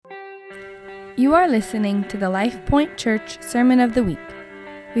You are listening to the Life Point Church Sermon of the Week.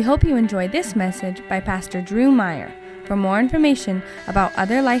 We hope you enjoy this message by Pastor Drew Meyer. For more information about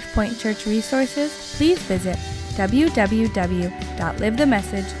other Life Point Church resources, please visit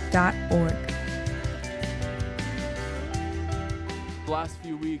www.livethemessage.org. The last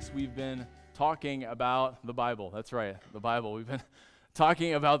few weeks we've been talking about the Bible. That's right, the Bible. We've been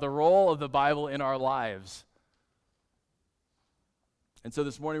talking about the role of the Bible in our lives. And so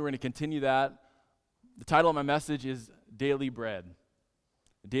this morning we're going to continue that. The title of my message is Daily Bread.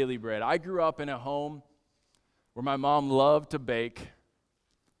 Daily Bread. I grew up in a home where my mom loved to bake.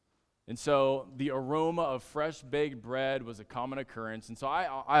 And so the aroma of fresh baked bread was a common occurrence. And so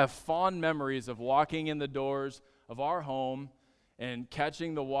I have fond memories of walking in the doors of our home and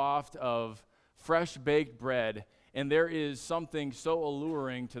catching the waft of fresh baked bread. And there is something so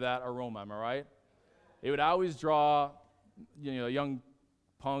alluring to that aroma, am I right? It would always draw, a young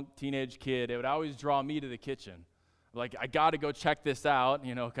punk teenage kid, it would always draw me to the kitchen. Like, I got to go check this out,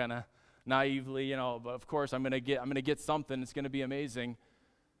 kind of naively, but of course I'm going to get something. It's going to be amazing.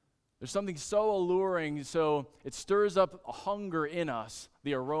 There's something so alluring, so it stirs up a hunger in us,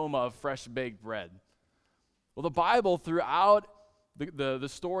 the aroma of fresh baked bread. Well, the Bible, throughout the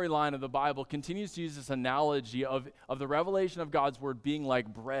storyline of the Bible, continues to use this analogy of the revelation of God's word being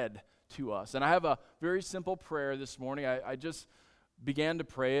like bread to us. And I have a very simple prayer this morning. I just began to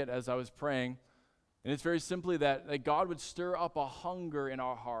pray it as I was praying. And it's very simply that God would stir up a hunger in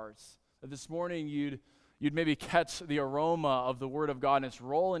our hearts. That this morning you'd maybe catch the aroma of the Word of God and its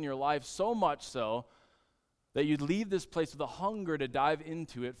role in your life, so much so that you'd leave this place with a hunger to dive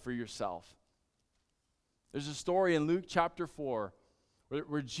into it for yourself. There's a story in Luke chapter 4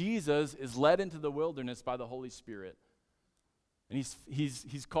 where Jesus is led into the wilderness by the Holy Spirit. And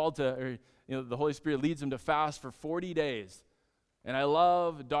he's called to, the Holy Spirit leads him to fast for 40 days. And I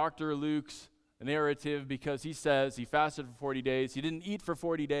love Dr. Luke's narrative because he says he fasted for 40 days. He didn't eat for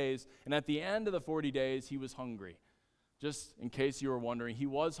 40 days. And at the end of the 40 days, he was hungry. Just in case you were wondering, he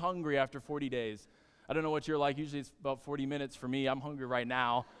was hungry after 40 days. I don't know what you're like. Usually it's about 40 minutes for me. I'm hungry right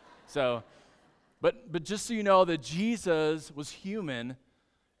now. But just so you know that Jesus was human,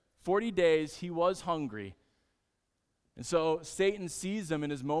 40 days he was hungry. And so Satan sees him in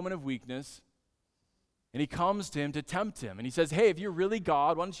his moment of weakness, and he comes to him to tempt him. And he says, hey, if you're really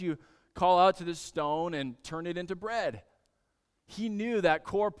God, why don't you call out to this stone and turn it into bread? He knew that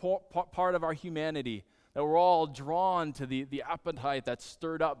core part of our humanity, that we're all drawn to the appetite that's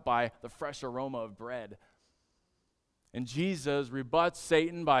stirred up by the fresh aroma of bread. And Jesus rebuts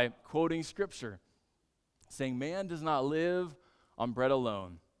Satan by quoting Scripture, saying, man does not live on bread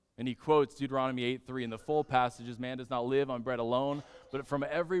alone. And he quotes Deuteronomy 8:3 in the full passages, man does not live on bread alone, but from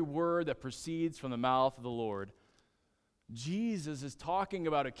every word that proceeds from the mouth of the Lord. Jesus is talking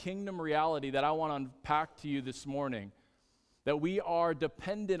about a kingdom reality that I want to unpack to you this morning, that we are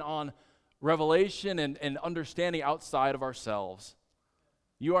dependent on revelation and understanding outside of ourselves.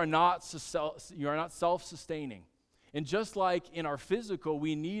 You are not self-sustaining. And just like in our physical,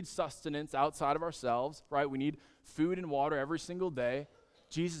 we need sustenance outside of ourselves, right? We need food and water every single day.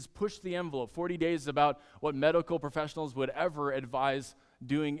 Jesus pushed the envelope. 40 days is about what medical professionals would ever advise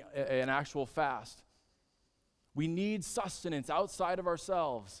doing an actual fast. We need sustenance outside of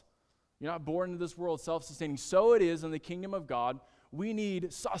ourselves. You're not born into this world self-sustaining. So it is in the kingdom of God. We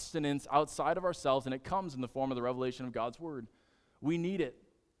need sustenance outside of ourselves, and it comes in the form of the revelation of God's word. We need it.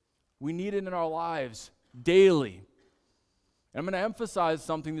 We need it in our lives daily. And I'm going to emphasize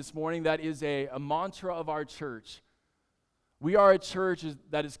something this morning that is a mantra of our church. We are a church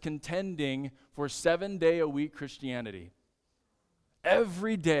that is contending for 7-day-a-week Christianity.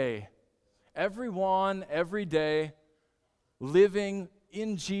 Every day, everyone, every day, living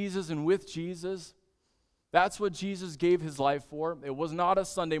in Jesus and with Jesus. That's what Jesus gave his life for. It was not a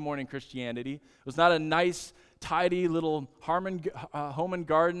Sunday morning Christianity. It was not a nice, tidy little home and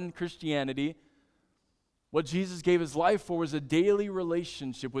garden Christianity. What Jesus gave his life for was a daily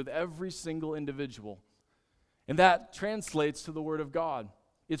relationship with every single individual. And that translates to the Word of God.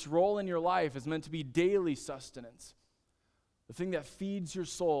 Its role in your life is meant to be daily sustenance. The thing that feeds your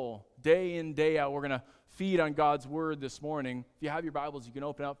soul day in, day out. We're going to feed on God's Word this morning. If you have your Bibles, you can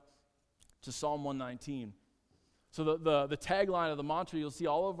open up to Psalm 119. So the tagline of the mantra you'll see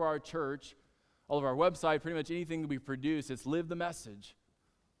all over our church, all over our website, pretty much anything that we produce, it's live the message.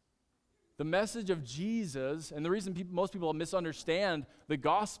 The message of Jesus, and the reason most people misunderstand the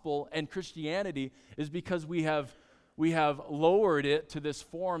gospel and Christianity is because we have lowered it to this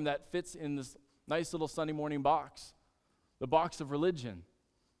form that fits in this nice little Sunday morning box, the box of religion.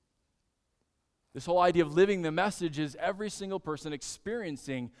 This whole idea of living the message is every single person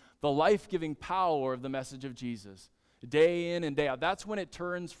experiencing the life-giving power of the message of Jesus, day in and day out. That's when it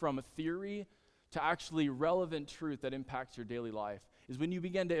turns from a theory to actually relevant truth that impacts your daily life, is when you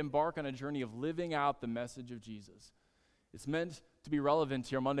begin to embark on a journey of living out the message of Jesus. It's meant to be relevant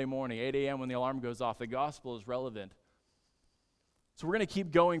to your Monday morning, 8 a.m. when the alarm goes off. The gospel is relevant. So we're going to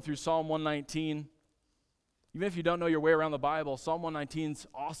keep going through Psalm 119. Even if you don't know your way around the Bible, Psalm 119 is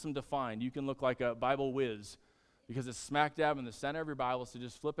awesome to find. You can look like a Bible whiz because it's smack dab in the center of your Bible, so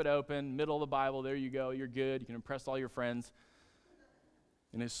just flip it open, middle of the Bible, there you go, you're good. You can impress all your friends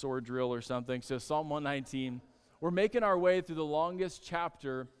in a sword drill or something. So Psalm 119, we're making our way through the longest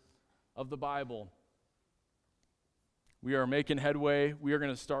chapter of the Bible. We are making headway. We are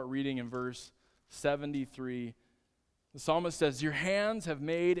going to start reading in verse 73. The psalmist says, "Your hands have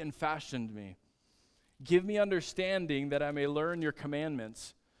made and fashioned me. Give me understanding that I may learn your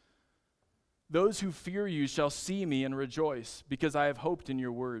commandments. Those who fear you shall see me and rejoice, because I have hoped in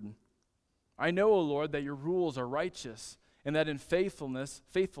your word. I know, O Lord, that your rules are righteous, and that in faithfulness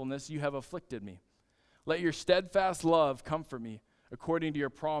you have afflicted me. Let your steadfast love comfort me, according to your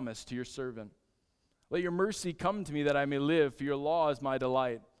promise to your servant. Let your mercy come to me that I may live, for your law is my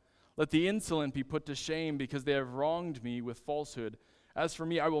delight. Let the insolent be put to shame, because they have wronged me with falsehood. As for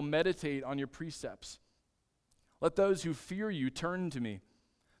me, I will meditate on your precepts. Let those who fear you turn to me,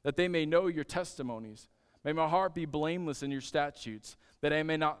 that they may know your testimonies. May my heart be blameless in your statutes, that I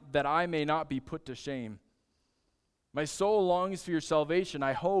may not be put to shame. My soul longs for your salvation.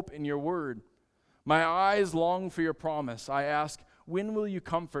 I hope in your word. My eyes long for your promise. I ask, when will you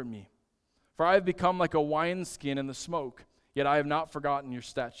comfort me? For I have become like a wineskin in the smoke, yet I have not forgotten your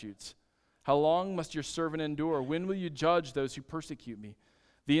statutes. How long must your servant endure? When will you judge those who persecute me?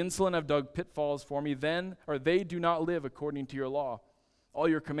 The insolent have dug pitfalls for me, they do not live according to your law. All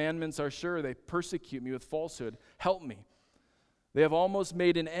your commandments are sure. They persecute me with falsehood. Help me. They have almost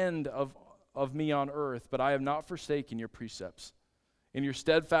made an end of me on earth, but I have not forsaken your precepts. In your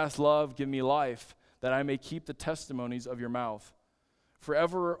steadfast love, give me life, that I may keep the testimonies of your mouth.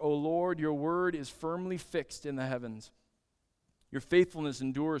 Forever, O Lord, your word is firmly fixed in the heavens. Your faithfulness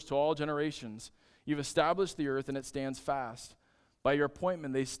endures to all generations. You've established the earth, and it stands fast. By your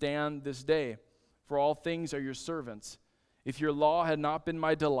appointment they stand this day, for all things are your servants. If your law had not been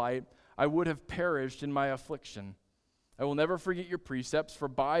my delight, I would have perished in my affliction. I will never forget your precepts, for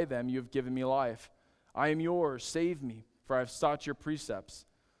by them you have given me life. I am yours, save me, for I have sought your precepts.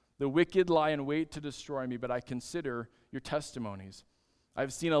 The wicked lie in wait to destroy me, but I consider your testimonies. I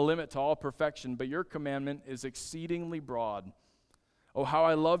have seen a limit to all perfection, but your commandment is exceedingly broad. Oh, how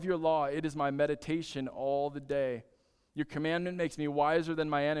I love your law. It is my meditation all the day. Your commandment makes me wiser than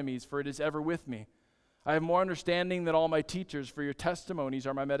my enemies, for it is ever with me. I have more understanding than all my teachers, for your testimonies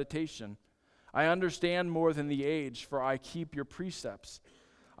are my meditation. I understand more than the aged, for I keep your precepts.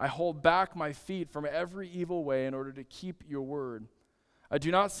 I hold back my feet from every evil way in order to keep your word. I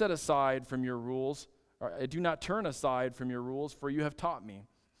do not turn aside from your rules, for you have taught me.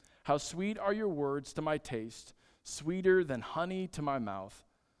 How sweet are your words to my taste, sweeter than honey to my mouth.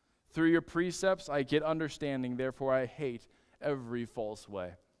 Through your precepts I get understanding, therefore I hate every false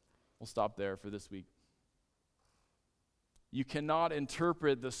way." We'll stop there for this week. You cannot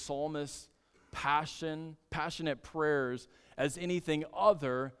interpret the psalmist's passionate prayers as anything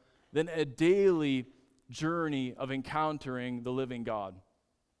other than a daily journey of encountering the living God.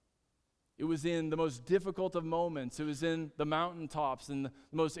 It was in the most difficult of moments. It was in the mountaintops and the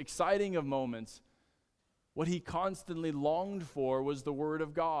most exciting of moments. What he constantly longed for was the word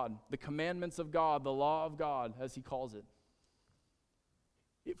of God, the commandments of God, the law of God, as he calls it.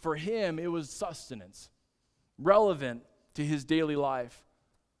 For him, it was sustenance, relevant to his daily life.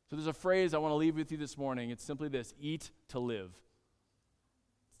 So there's a phrase I want to leave with you this morning. It's simply this: eat to live.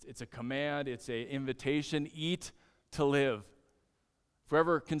 It's a command, it's an invitation: eat to live. If we're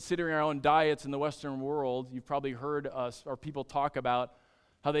ever considering our own diets in the Western world, you've probably heard us or people talk about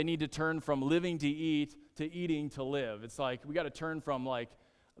how they need to turn from living to eat to eating to live. It's like we got to turn from like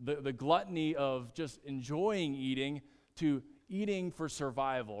the gluttony of just enjoying eating to eating for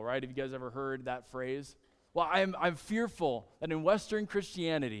survival, right? Have you guys ever heard that phrase? Well, I'm fearful that in Western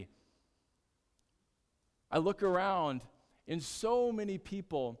Christianity, I look around and so many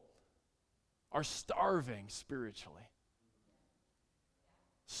people are starving spiritually.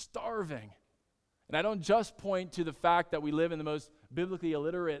 Starving. And I don't just point to the fact that we live in the most biblically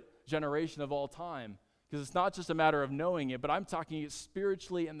illiterate generation of all time, because it's not just a matter of knowing it, but I'm talking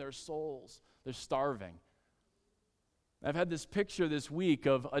spiritually in their souls. They're starving. I've had this picture this week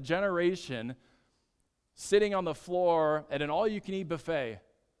of a generation sitting on the floor at an all-you-can-eat buffet,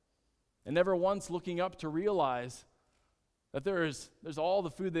 and never once looking up to realize that there's all the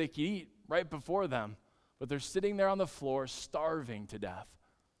food they can eat right before them, but they're sitting there on the floor starving to death.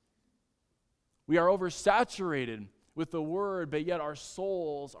 We are oversaturated with the word, but yet our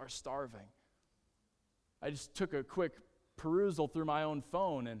souls are starving. I just took a quick perusal through my own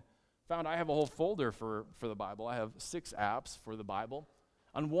phone and found I have a whole folder for the Bible. I have 6 apps for the Bible.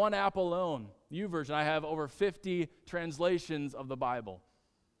 On one app alone, YouVersion, I have over 50 translations of the Bible.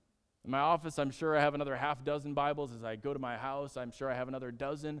 In my office, I'm sure I have another half dozen Bibles. As I go to my house, I'm sure I have another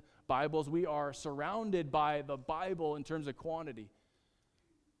dozen Bibles. We are surrounded by the Bible in terms of quantity.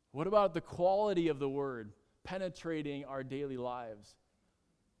 What about the quality of the Word penetrating our daily lives?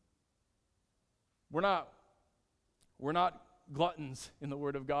 We're not gluttons in the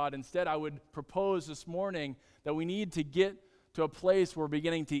Word of God. Instead, I would propose this morning that we need to get to a place where we're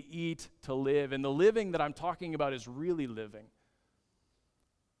beginning to eat to live. And the living that I'm talking about is really living.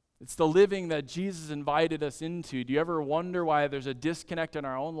 It's the living that Jesus invited us into. Do you ever wonder why there's a disconnect in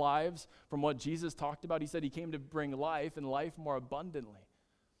our own lives from what Jesus talked about? He said he came to bring life and life more abundantly.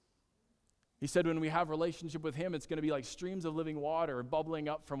 He said when we have a relationship with him, it's going to be like streams of living water bubbling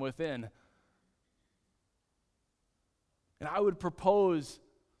up from within. And I would propose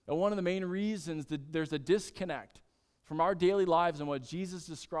that one of the main reasons that there's a disconnect from our daily lives and what Jesus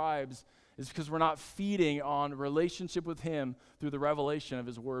describes is because we're not feeding on relationship with him through the revelation of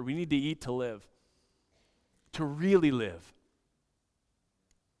his word. We need to eat to live, to really live.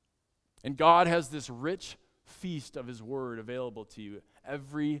 And God has this rich feast of his word available to you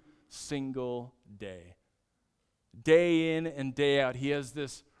every single day. Day in and day out, he has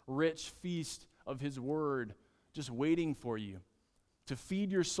this rich feast of his word just waiting for you to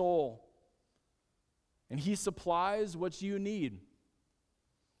feed your soul. And he supplies what you need.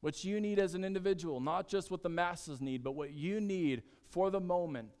 What you need as an individual, not just what the masses need, but what you need for the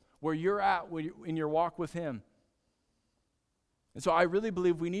moment, where you're at in your walk with him. And so I really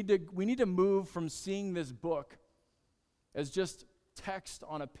believe we need to move from seeing this book as just text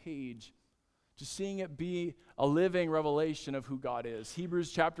on a page to seeing it be a living revelation of who God is.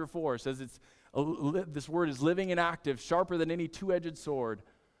 Hebrews chapter 4 says this word is living and active, sharper than any two-edged sword,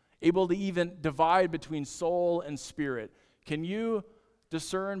 able to even divide between soul and spirit. Can you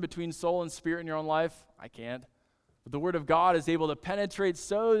discern between soul and spirit in your own life? I can't. But the Word of God is able to penetrate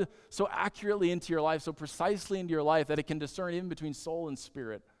so accurately into your life, so precisely into your life, that it can discern even between soul and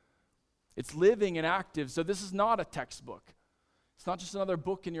spirit. It's living and active. So this is not a textbook. It's not just another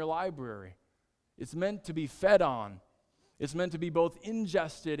book in your library. It's meant to be fed on. It's meant to be both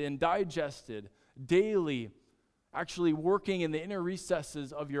ingested and digested daily, actually working in the inner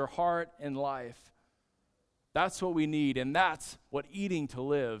recesses of your heart and life. That's what we need, and that's what eating to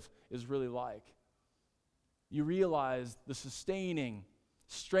live is really like. You realize the sustaining,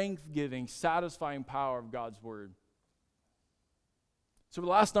 strength-giving, satisfying power of God's word. So for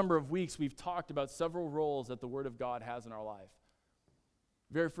the last number of weeks, we've talked about several roles that the word of God has in our life.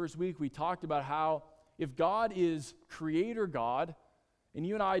 Very first week, we talked about how if God is creator God, and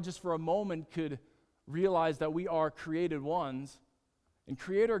you and I just for a moment could realize that we are created ones, and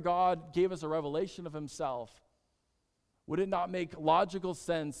creator God gave us a revelation of himself, would it not make logical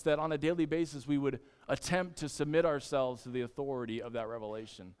sense that on a daily basis we would attempt to submit ourselves to the authority of that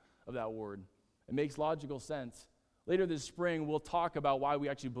revelation, of that word? It makes logical sense. Later this spring, we'll talk about why we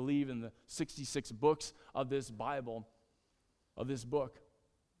actually believe in the 66 books of this Bible, of this book.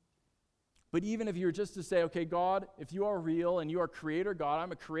 But even if you were just to say, okay, God, if you are real and you are creator God,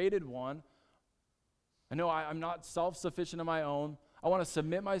 I'm a created one. I know I'm not self-sufficient on my own. I want to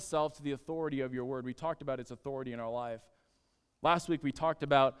submit myself to the authority of your word. We talked about its authority in our life. Last week we talked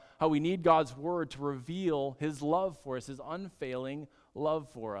about how we need God's word to reveal his love for us, his unfailing love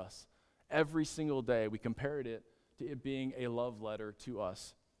for us. Every single day we compared it to it being a love letter to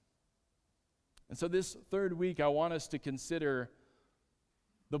us. And so this third week I want us to consider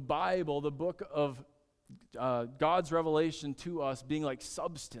the Bible, the book of God's revelation to us being like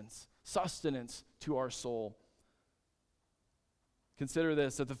sustenance to our soul. Consider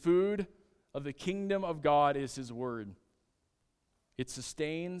this, that the food of the kingdom of God is his word. It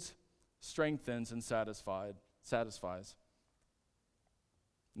sustains, strengthens, and satisfies.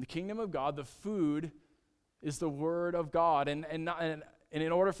 In the kingdom of God, the food is the word of God. And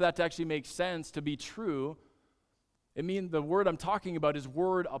in order for that to actually make sense, to be true, it means the word I'm talking about is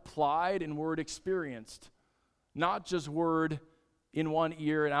word applied and word experienced. Not just word in one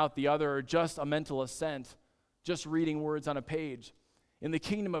ear and out the other, or just a mental assent, just reading words on a page. In the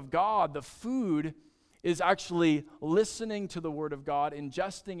kingdom of God, the food is actually listening to the word of God,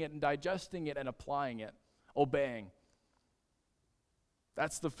 ingesting it and digesting it and applying it, obeying.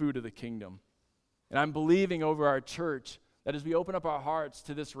 That's the food of the kingdom. And I'm believing over our church that as we open up our hearts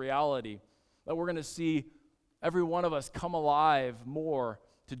to this reality, that we're going to see every one of us come alive more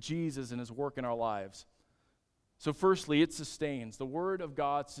to Jesus and his work in our lives. So firstly, it sustains. The word of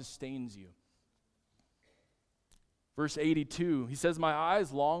God sustains you. Verse 82, he says, "My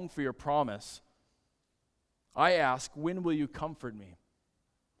eyes long for your promise. I ask, when will you comfort me?"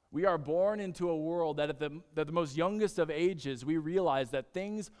 We are born into a world that at the most youngest of ages, we realize that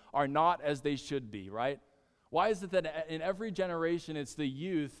things are not as they should be, right? Why is it that in every generation, it's the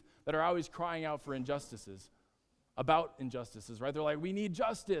youth that are always crying out for injustices, right? They're like, we need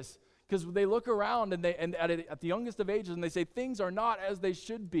justice, because they look around and at the youngest of ages and they say things are not as they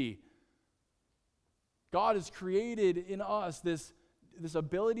should be. God has created in us this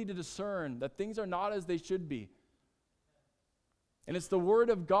ability to discern that things are not as they should be. And it's the word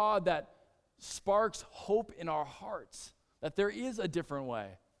of God that sparks hope in our hearts, that there is a different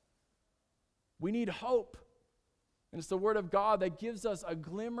way. We need hope. And it's the word of God that gives us a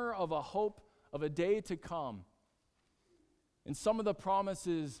glimmer of a hope of a day to come. And some of the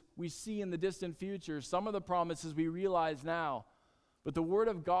promises we see in the distant future, some of the promises we realize now. But the word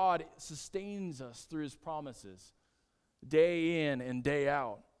of God sustains us through his promises, day in and day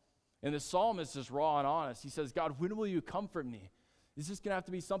out. And the psalmist is raw and honest. He says, God, when will you comfort me? Is this going to have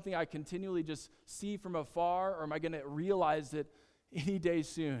to be something I continually just see from afar, or am I going to realize it any day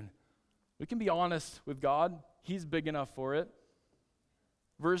soon? We can be honest with God. He's big enough for it.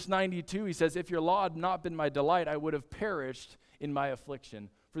 Verse 92, he says, if your law had not been my delight, I would have perished in my affliction.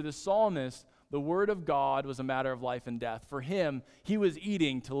 For the psalmist, the word of God was a matter of life and death. For him, he was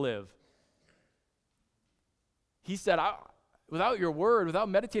eating to live. He said, without your word, without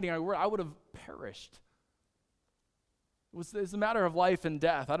meditating on your word, I would have perished. It's a matter of life and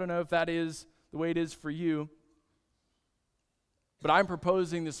death. I don't know if that is the way it is for you. But I'm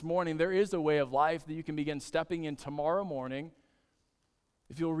proposing this morning, there is a way of life that you can begin stepping in tomorrow morning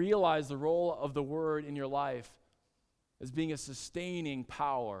if you'll realize the role of the word in your life as being a sustaining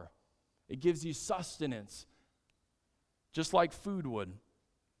power. It gives you sustenance, just like food would.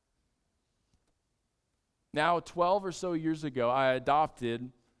 Now, 12 or so years ago, I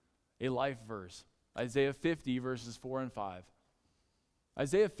adopted a life verse, Isaiah 50, verses 4 and 5.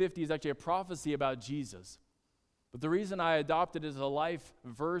 Isaiah 50 is actually a prophecy about Jesus. But the reason I adopted it as a life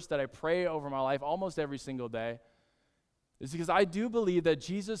verse that I pray over my life almost every single day is because I do believe that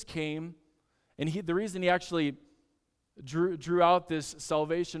Jesus came, and the reason he actually drew out this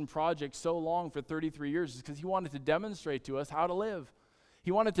salvation project so long for 33 years is because he wanted to demonstrate to us how to live. He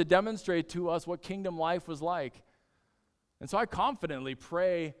wanted to demonstrate to us what kingdom life was like. And so I confidently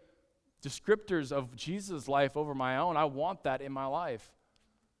pray descriptors of Jesus' life over my own. I want that in my life.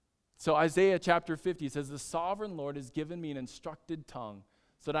 So Isaiah chapter 50 says, the sovereign Lord has given me an instructed tongue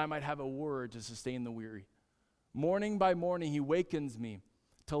so that I might have a word to sustain the weary. Morning by morning he wakens me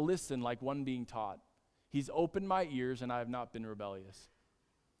to listen like one being taught. He's opened my ears, and I have not been rebellious.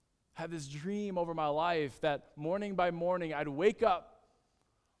 I had this dream over my life that morning by morning I'd wake up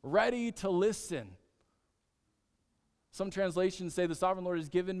ready to listen. Some translations say the sovereign Lord has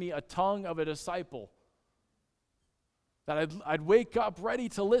given me a tongue of a disciple. That I'd wake up ready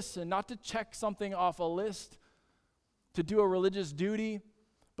to listen, not to check something off a list, to do a religious duty,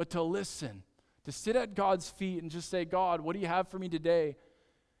 but to listen, to sit at God's feet and just say, God, what do you have for me today?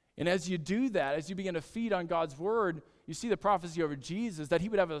 And as you do that, as you begin to feed on God's word, you see the prophecy over Jesus that he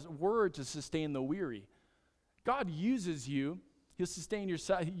would have a word to sustain the weary. God uses you. He'll sustain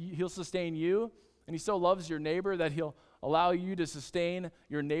you, and he so loves your neighbor that he'll allow you to sustain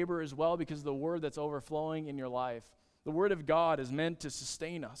your neighbor as well because of the word that's overflowing in your life. The word of God is meant to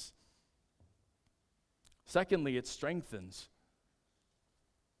sustain us. Secondly, it strengthens.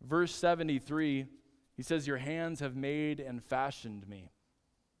 Verse 73, he says, your hands have made and fashioned me.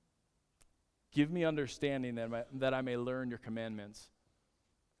 Give me understanding that I may learn your commandments.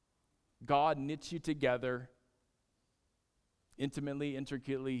 God knits you together intimately,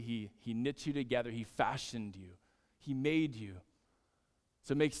 intricately. He knits you together. He fashioned you. He made you.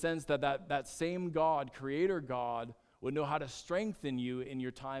 So it makes sense that same God, Creator God, would know how to strengthen you in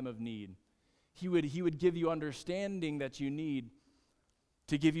your time of need. He would give you understanding that you need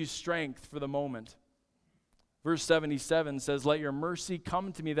to give you strength for the moment. Verse 77 says, let your mercy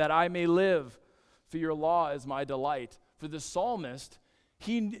come to me that I may live, for your law is my delight. For the psalmist,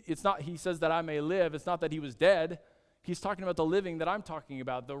 he says that I may live. It's not that he was dead. He's talking about the living that I'm talking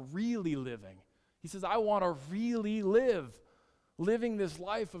about, the really living. He says, I want to really live, living this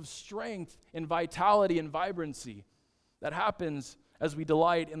life of strength and vitality and vibrancy that happens as we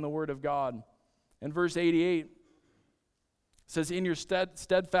delight in the word of God. And verse 88 says, in your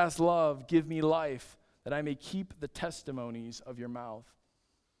steadfast love, give me life, that I may keep the testimonies of your mouth.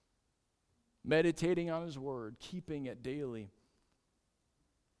 Meditating on his word, keeping it daily.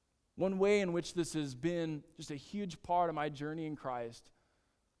 One way in which this has been just a huge part of my journey in Christ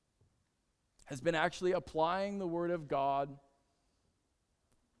has been actually applying the word of God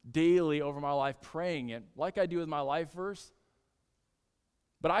daily over my life, praying it, like I do with my life verse.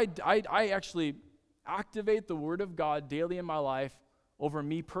 But I actually activate the word of God daily in my life over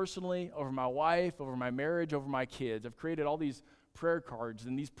me personally, over my wife, over my marriage, over my kids. I've created all these prayer cards,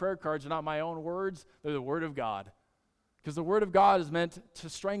 and these prayer cards are not my own words, they're the word of God. Because the word of God is meant to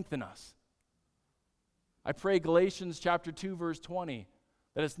strengthen us. I pray Galatians chapter 2, verse 20,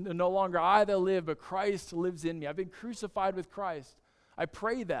 that it's no longer I that live, but Christ lives in me. I've been crucified with Christ. I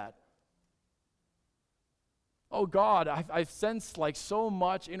pray that. Oh God, I've sensed like so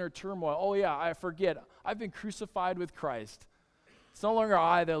much inner turmoil. Oh yeah, I forget. I've been crucified with Christ. It's no longer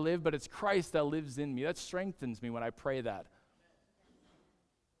I that live, but it's Christ that lives in me. That strengthens me when I pray that.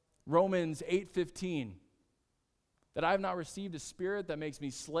 Romans 8:15, that I have not received a spirit that makes me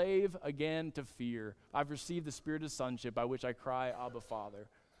slave again to fear. I've received the spirit of sonship by which I cry, Abba, Father.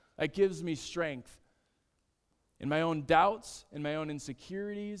 That gives me strength in my own doubts, in my own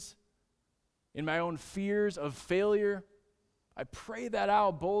insecurities, in my own fears of failure. I pray that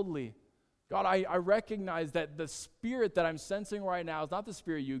out boldly. God, I recognize that the spirit that I'm sensing right now is not the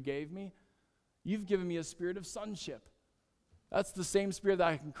spirit you gave me. You've given me a spirit of sonship. That's the same spirit that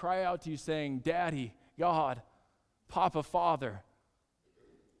I can cry out to you saying, Daddy, God, Papa, Father,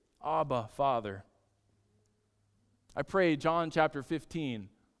 Abba, Father. I pray John chapter 15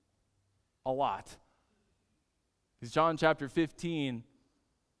 a lot. Because John chapter 15,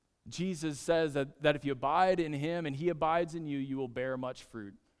 Jesus says that if you abide in him and he abides in you, you will bear much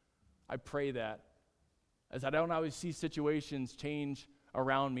fruit. I pray that. As I don't always see situations change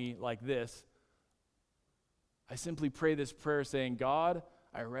around me like this, I simply pray this prayer saying, God,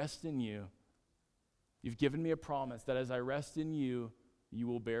 I rest in you. You've given me a promise that as I rest in you, you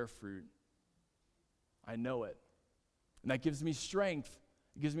will bear fruit. I know it. And that gives me strength.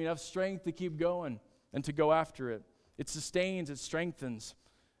 It gives me enough strength to keep going and to go after it. It sustains, it strengthens.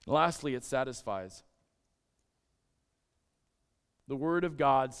 And lastly, it satisfies. The word of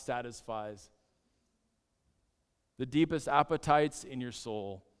God satisfies the deepest appetites in your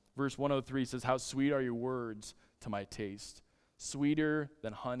soul. Verse 103 says, how sweet are your words to my taste, sweeter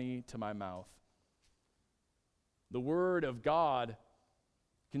than honey to my mouth. The word of God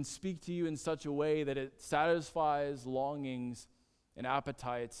can speak to you in such a way that it satisfies longings and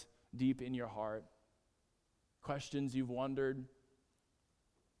appetites deep in your heart. Questions you've wondered,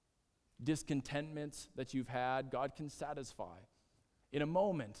 discontentments that you've had, God can satisfy in a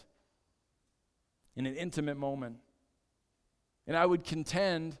moment, in an intimate moment. And I would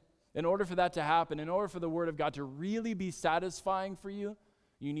contend, in order for that to happen, in order for the word of God to really be satisfying for you,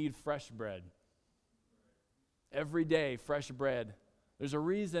 you need fresh bread. Every day, fresh bread. There's a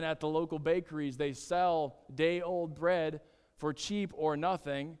reason at the local bakeries they sell day-old bread for cheap or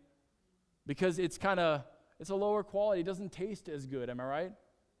nothing, because it's a lower quality. It doesn't taste as good, am I right?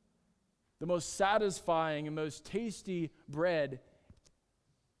 The most satisfying and most tasty bread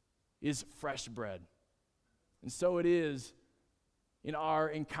is fresh bread. And so it is in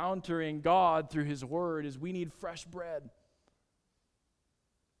our encountering God through his word, is we need fresh bread.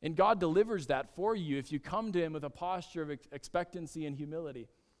 And God delivers that for you if you come to him with a posture of expectancy and humility.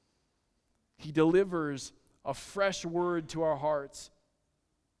 He delivers a fresh word to our hearts.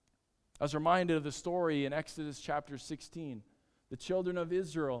 I was reminded of the story in Exodus chapter 16. The children of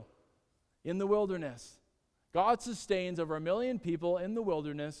Israel in the wilderness. God sustains over 1 million people in the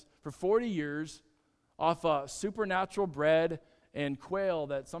wilderness for 40 years off supernatural bread and quail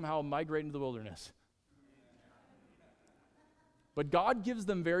that somehow migrate into the wilderness. But God gives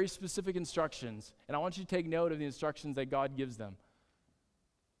them very specific instructions, and I want you to take note of the instructions that God gives them.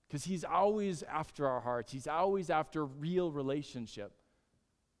 Because he's always after our hearts. He's always after real relationship.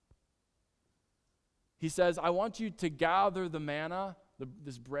 He says, I want you to gather the manna,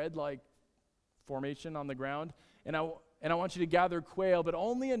 this bread-like formation on the ground, and I want you to gather quail, but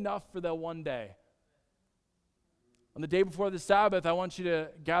only enough for the one day. On the day before the Sabbath, I want you to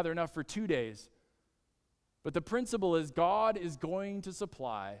gather enough for 2 days. But the principle is God is going to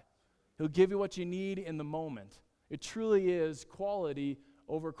supply. He'll give you what you need in the moment. It truly is quality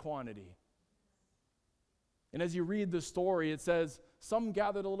over quantity. And as you read the story, it says some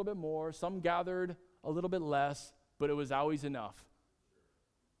gathered a little bit more, some gathered a little bit less, but it was always enough.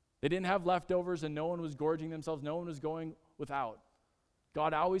 They didn't have leftovers and no one was gorging themselves. No one was going without.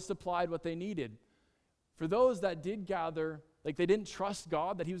 God always supplied what they needed. For those that did gather Like they didn't trust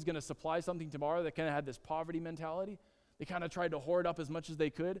God that he was going to supply something tomorrow. They kind of had this poverty mentality. They kind of tried to hoard up as much as they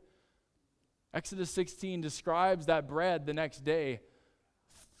could. Exodus 16 describes that bread the next day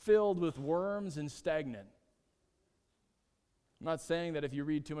filled with worms and stagnant. I'm not saying that if you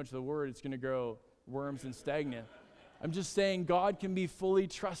read too much of the word, it's going to grow worms and stagnant. I'm just saying God can be fully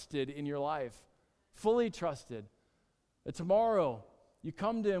trusted in your life. Fully trusted. That tomorrow you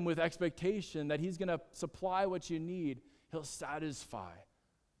come to him with expectation that he's going to supply what you need. He'll satisfy.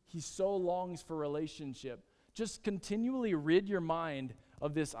 He so longs for relationship. Just continually rid your mind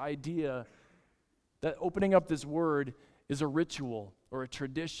of this idea that opening up this word is a ritual or a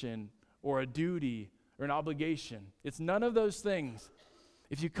tradition or a duty or an obligation. It's none of those things.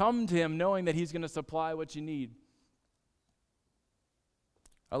 If you come to him knowing that he's going to supply what you need.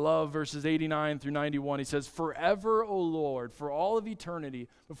 I love verses 89 through 91. He says, "Forever, O Lord, for all of eternity,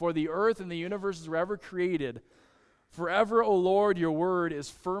 before the earth and the universes were ever created, forever, O Lord, your word is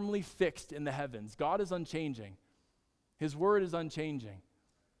firmly fixed in the heavens." God is unchanging. His word is unchanging.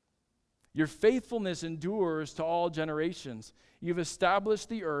 "Your faithfulness endures to all generations. You've established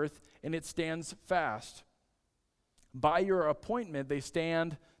the earth, and it stands fast. By your appointment, they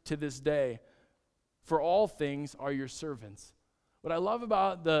stand to this day. For all things are your servants." What I love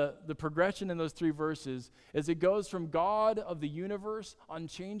about the progression in those three verses is it goes from God of the universe,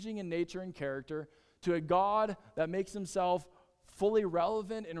 unchanging in nature and character, to a God that makes himself fully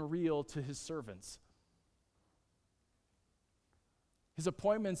relevant and real to his servants. His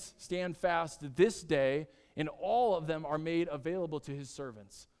appointments stand fast this day, and all of them are made available to his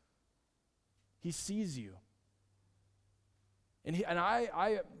servants. He sees you. And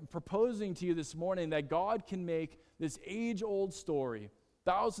I am proposing to you this morning that God can make this age-old story,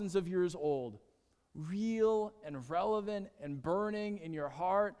 thousands of years old, real and relevant and burning in your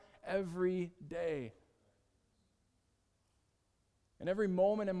heart every day. And every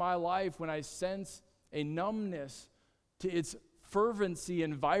moment in my life when I sense a numbness to its fervency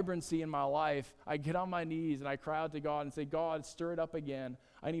and vibrancy in my life, I get on my knees and I cry out to God and say, "God, stir it up again.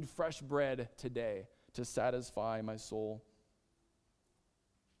 I need fresh bread today to satisfy my soul."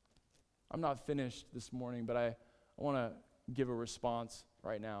 I'm not finished this morning, but I want to give a response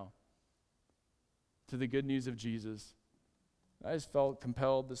right now to the good news of Jesus. I just felt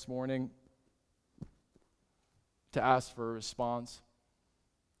compelled this morning to ask for a response,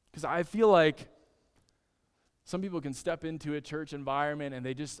 because I feel like some people can step into a church environment and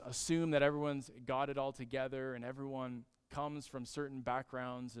they just assume that everyone's got it all together and everyone comes from certain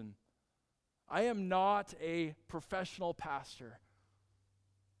backgrounds. And I am not a professional pastor.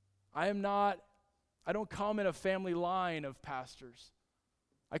 I don't come in a family line of pastors.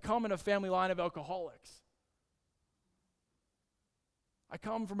 I come in a family line of alcoholics. I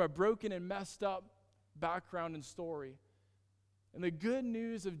come from a broken and messed up background and story. And the good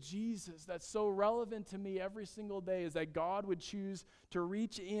news of Jesus that's so relevant to me every single day is that God would choose to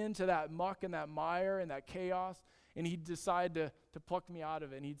reach into that muck and that mire and that chaos, and he'd decide to pluck me out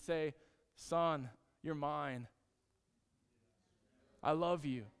of it. And he'd say, "Son, you're mine. I love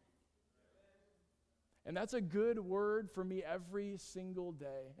you." And that's a good word for me every single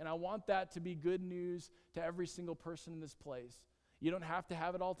day. And I want that to be good news to every single person in this place. You don't have to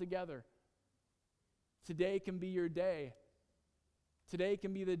have it all together. Today can be your day. Today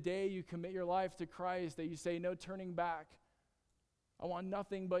can be the day you commit your life to Christ, that you say, "No turning back. I want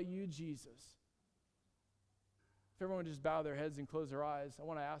nothing but you, Jesus." If everyone just bow their heads and close their eyes, I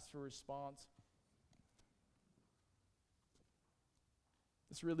want to ask for a response.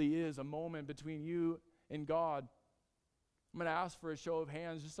 This really is a moment between you and God. I'm going to ask for a show of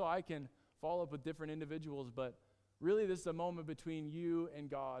hands just so I can follow up with different individuals, but really this is a moment between you and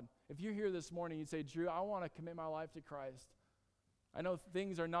God. If you're here this morning, you say, "Drew, I want to commit my life to Christ. I know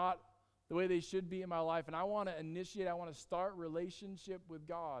things are not the way they should be in my life, and I want to start relationship with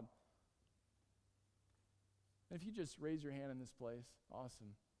God." And if you just raise your hand in this place,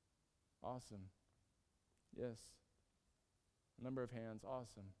 awesome. Awesome. Yes. A number of hands,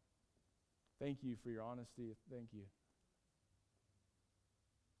 awesome. Thank you for your honesty. Thank you.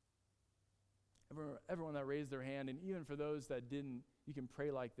 Everyone that raised their hand, and even for those that didn't, you can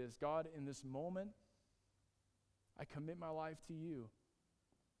pray like this: "God, in this moment, I commit my life to you.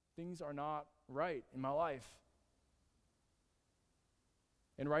 Things are not right in my life.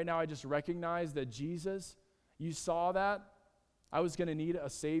 And right now I just recognize that Jesus, you saw that I was going to need a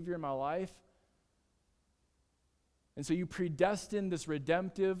Savior in my life. And so you predestined this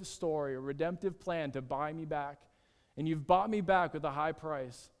redemptive story, a redemptive plan to buy me back. And you've bought me back with a high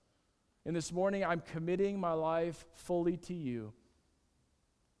price. And this morning I'm committing my life fully to you.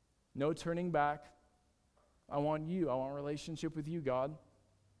 No turning back. I want you. I want a relationship with you, God.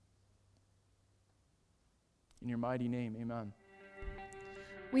 In your mighty name, amen.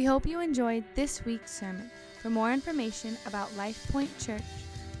 We hope you enjoyed this week's sermon. For more information about LifePoint Church,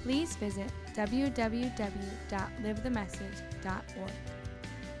 please visit www.livethemessage.org.